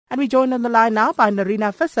And we joined on the line now by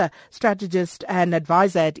Nerina Visser, strategist and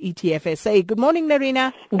advisor at ETFSA. Good morning,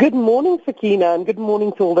 Nerina. Good morning, Sakina, and good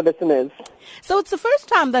morning to all the listeners. So it's the first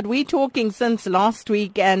time that we're talking since last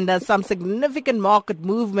week, and some significant market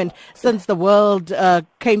movement since the world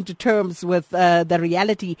came to terms with the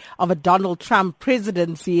reality of a Donald Trump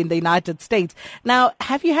presidency in the United States. Now,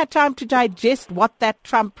 have you had time to digest what that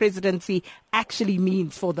Trump presidency actually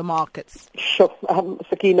means for the markets? Sure,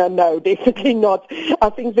 Sakina, no, definitely not. I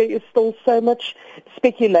think there is still so much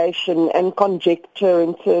speculation and conjecture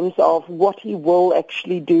in terms of what he will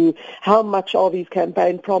actually do, how much of his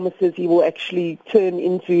campaign promises he will actually turn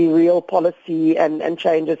into real policy and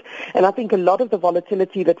changes. And I think a lot of the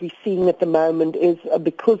volatility that we're seeing at the moment is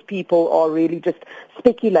because people are really just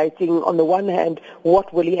speculating, on the one hand,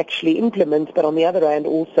 what will he actually implement, but on the other hand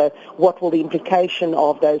also, what will the implication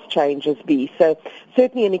of those changes be. So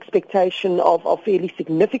certainly an expectation of fairly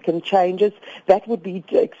significant changes. That would be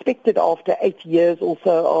expected after 8 years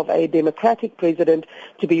also of a Democratic president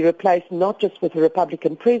to be replaced not just with a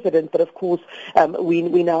Republican president, but of course we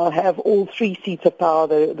now have all three seats of power,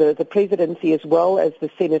 the presidency as well as the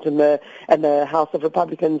Senate and the House of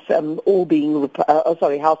Republicans all being,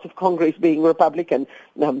 House of Congress being Republican.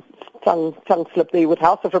 Tongue slip there with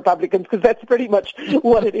House of Republicans, because that's pretty much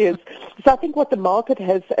what it is. So I think what the market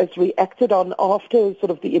has reacted on after sort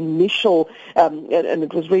of the initial, and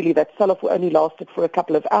it was really that sell-off only lasted for a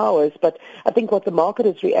couple of hours, but I think what the market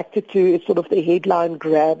has reacted to is sort of the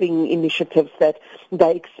headline-grabbing initiatives that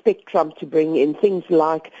they expect Trump to bring in, things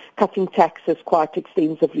like cutting taxes quite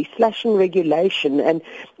extensively, slashing regulation, and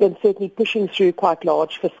certainly pushing through quite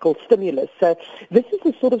large fiscal stimulus. So this is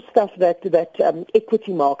the sort of stuff that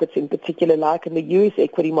equity markets in particular, like in the U.S.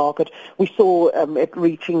 equity market, we saw it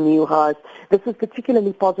reaching new highs. This was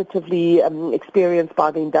particularly positively experienced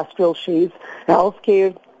by the industrial shares,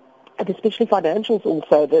 healthcare, and especially financials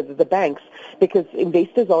also, the banks, because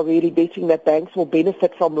investors are really betting that banks will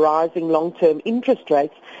benefit from rising long-term interest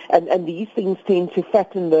rates, and these things tend to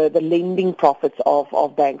fatten the lending profits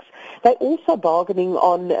of banks. They're also bargaining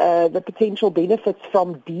on the potential benefits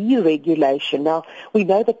from deregulation. Now, we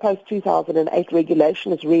know that post-2008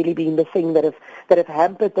 regulation has really been the thing that have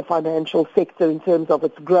hampered the financial sector in terms of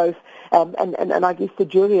its growth, and I guess the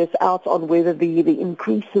jury is out on whether the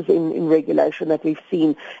increases in regulation that we've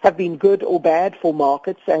seen have been good or bad for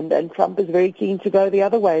markets, and Trump is very keen to go the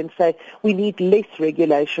other way and say we need less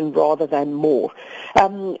regulation rather than more.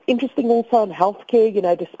 Interesting also on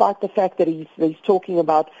healthcare, despite the fact that he's talking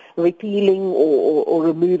about repealing or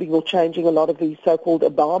removing or changing a lot of the so-called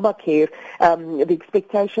Obamacare, the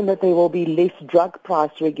expectation that there will be less drug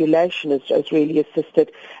price regulation has really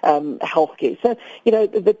assisted healthcare. So,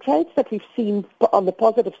 the trades that we've seen on the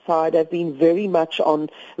positive side have been very much on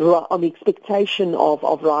the expectation of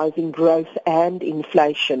rising growth and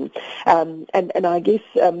inflation. And I guess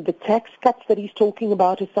the tax cuts that he's talking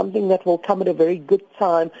about is something that will come at a very good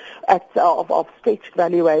time of stretched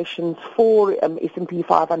valuations for S&P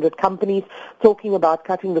 500 companies, talking about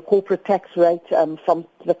cutting the corporate tax rate from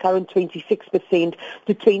the current 26%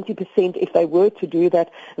 to 20%. If they were to do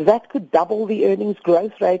that, that could double the earnings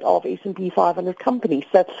growth rate of S&P 500 companies.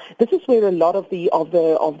 So this is where a lot of the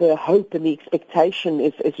hope and the expectation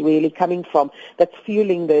is really coming from. That's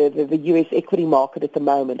fueling the U.S. equity market at the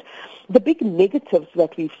moment. The big negatives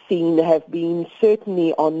that we've seen have been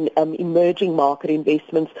certainly on emerging market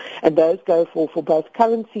investments, and those go for both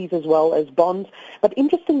currencies as well as bonds. But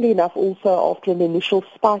interestingly enough, also after an initial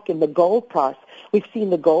spike in the gold price, we've seen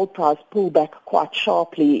the gold price pull back quite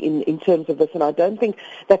sharply in terms of this, and I don't think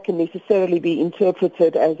that can necessarily be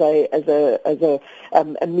interpreted as a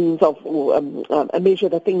means of a measure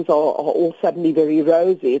that things are all suddenly very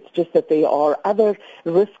rosy. It's just that there are other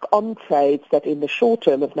risk-on trades that in the short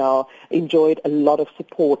term have now enjoyed a lot of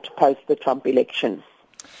support post the Trump election.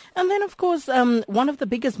 And then, of course, one of the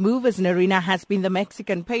biggest movers in Nerina has been the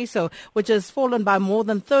Mexican peso, which has fallen by more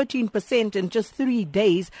than 13% in just 3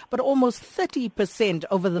 days, but almost 30%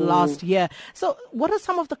 over the last year. So what are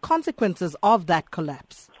some of the consequences of that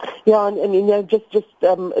collapse? Yeah, and just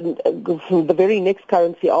the very next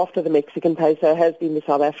currency after the Mexican peso has been the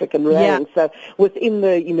South African rand. Yeah. So within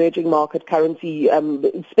the emerging market currency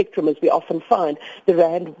spectrum, as we often find, the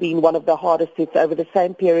rand being one of the hardest hits over the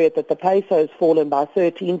same period that the peso has fallen by 13%.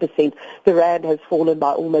 13%. The rand has fallen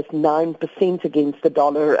by almost 9% against the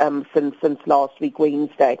dollar since last week,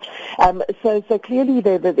 Wednesday. So clearly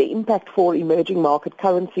the impact for emerging market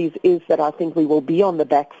currencies is that I think we will be on the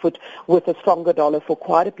back foot with a stronger dollar for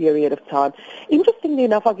quite a period of time. Interestingly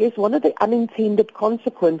enough, I guess one of the unintended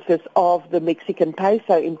consequences of the Mexican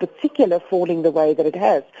peso in particular falling the way that it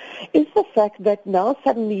has is the fact that now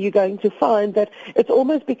suddenly you're going to find that it's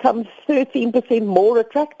almost become 13% more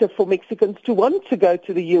attractive for Mexicans to want to go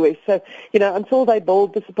to the U.S. So, until they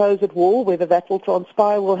build the supposed wall, whether that will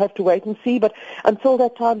transpire, we'll have to wait and see. But until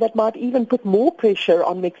that time, that might even put more pressure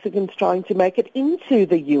on Mexicans trying to make it into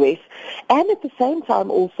the U.S. And at the same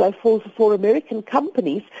time also for American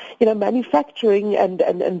companies, manufacturing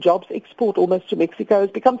and jobs export almost to Mexico has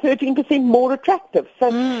become 13% more attractive. So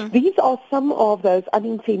these are some of those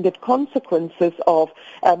unintended consequences of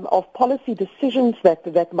policy decisions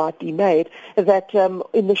that might be made that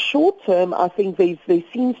in the short term I think there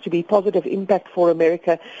seems to be positive impact for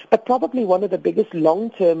America, but probably one of the biggest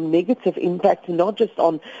long-term negative impacts not just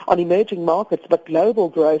on emerging markets but global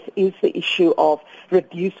growth is the issue of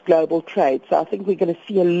reduced global trade. So I think we're going to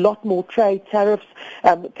see a lot more trade tariffs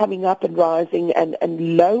coming up and rising,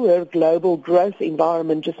 and lower global growth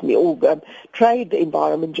environment trade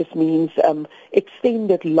environment just means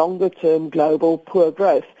extended longer-term global poor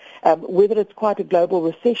growth. Whether it's quite a global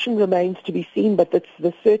recession remains to be seen, but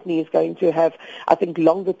this certainly is going to have, I think,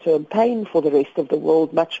 longer-term pain for the rest of the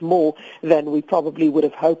world, much more than we probably would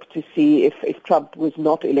have hoped to see if Trump was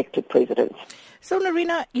not elected president. So,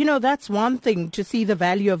 Nerina, that's one thing to see the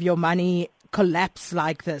value of your money collapse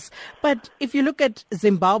like this. But if you look at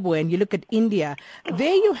Zimbabwe and you look at India,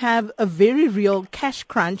 there you have a very real cash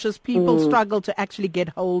crunch as people struggle to actually get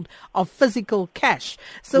hold of physical cash.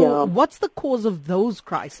 So what's the cause of those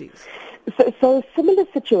crises? So a similar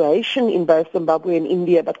situation in both Zimbabwe and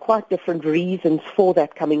India, but quite different reasons for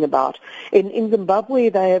that coming about. In Zimbabwe,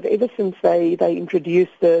 they have, ever since they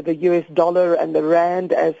introduced the US dollar and the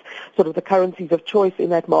rand as sort of the currencies of choice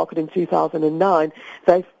in that market in 2009,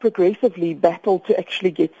 they've progressively battled to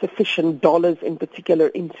actually get sufficient dollars in particular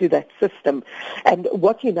into that system. And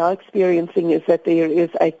what you're now experiencing is that there is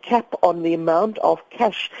a cap on the amount of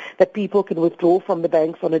cash that people can withdraw from the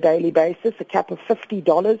banks on a daily basis, a cap of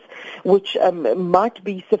 $50, which might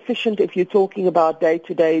be sufficient if you're talking about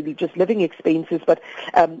day-to-day just living expenses, but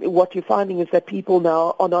what you're finding is that people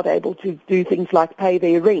now are not able to do things like pay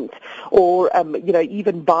their rent or,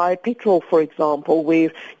 even buy petrol, for example,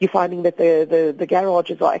 where you're finding that the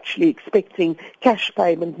garages are actually expecting cash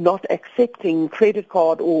payment, not accepting credit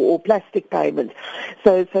card or plastic payment.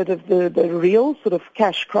 So the real sort of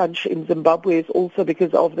cash crunch in Zimbabwe is also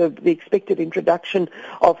because of the expected introduction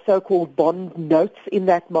of so-called bond notes in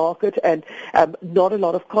that market, and not a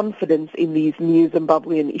lot of confidence in these new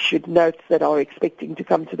Zimbabwean issued notes that are expecting to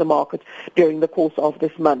come to the market during the course of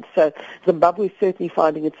this month. So Zimbabwe is certainly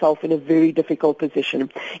finding itself in a very difficult position.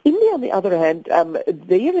 India, on the other hand,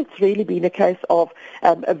 there it's really been a case of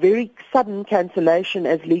a very sudden cancellation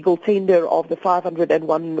as legal tender of the 500 and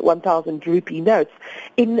 1,000 rupee notes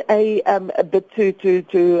in a bid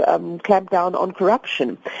to clamp down on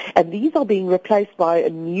corruption. And these are being replaced by a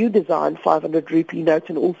new design 500 rupee note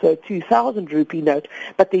and also 2,000 rupee note,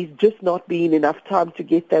 but there's just not been enough time to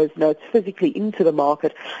get those notes physically into the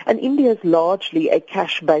market. And India is largely a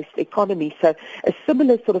cash-based economy, so a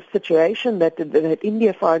similar sort of situation that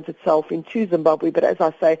India finds itself in to Zimbabwe, but as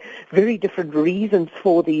I say, very different reasons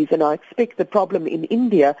for these, and I expect the problem in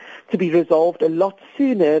India to be resolved a lot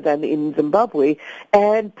sooner than in Zimbabwe,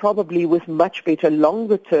 and probably with much better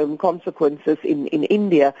longer-term consequences in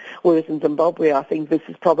India, whereas in Zimbabwe I think this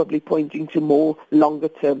is probably pointing to more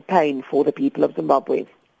longer-term pain for the people of Zimbabwe.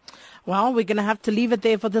 Well, we're going to have to leave it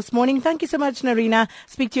there for this morning. Thank you so much, Nerina.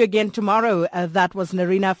 Speak to you again tomorrow. That was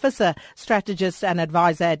Nerina Visser, strategist and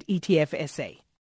advisor at ETF SA.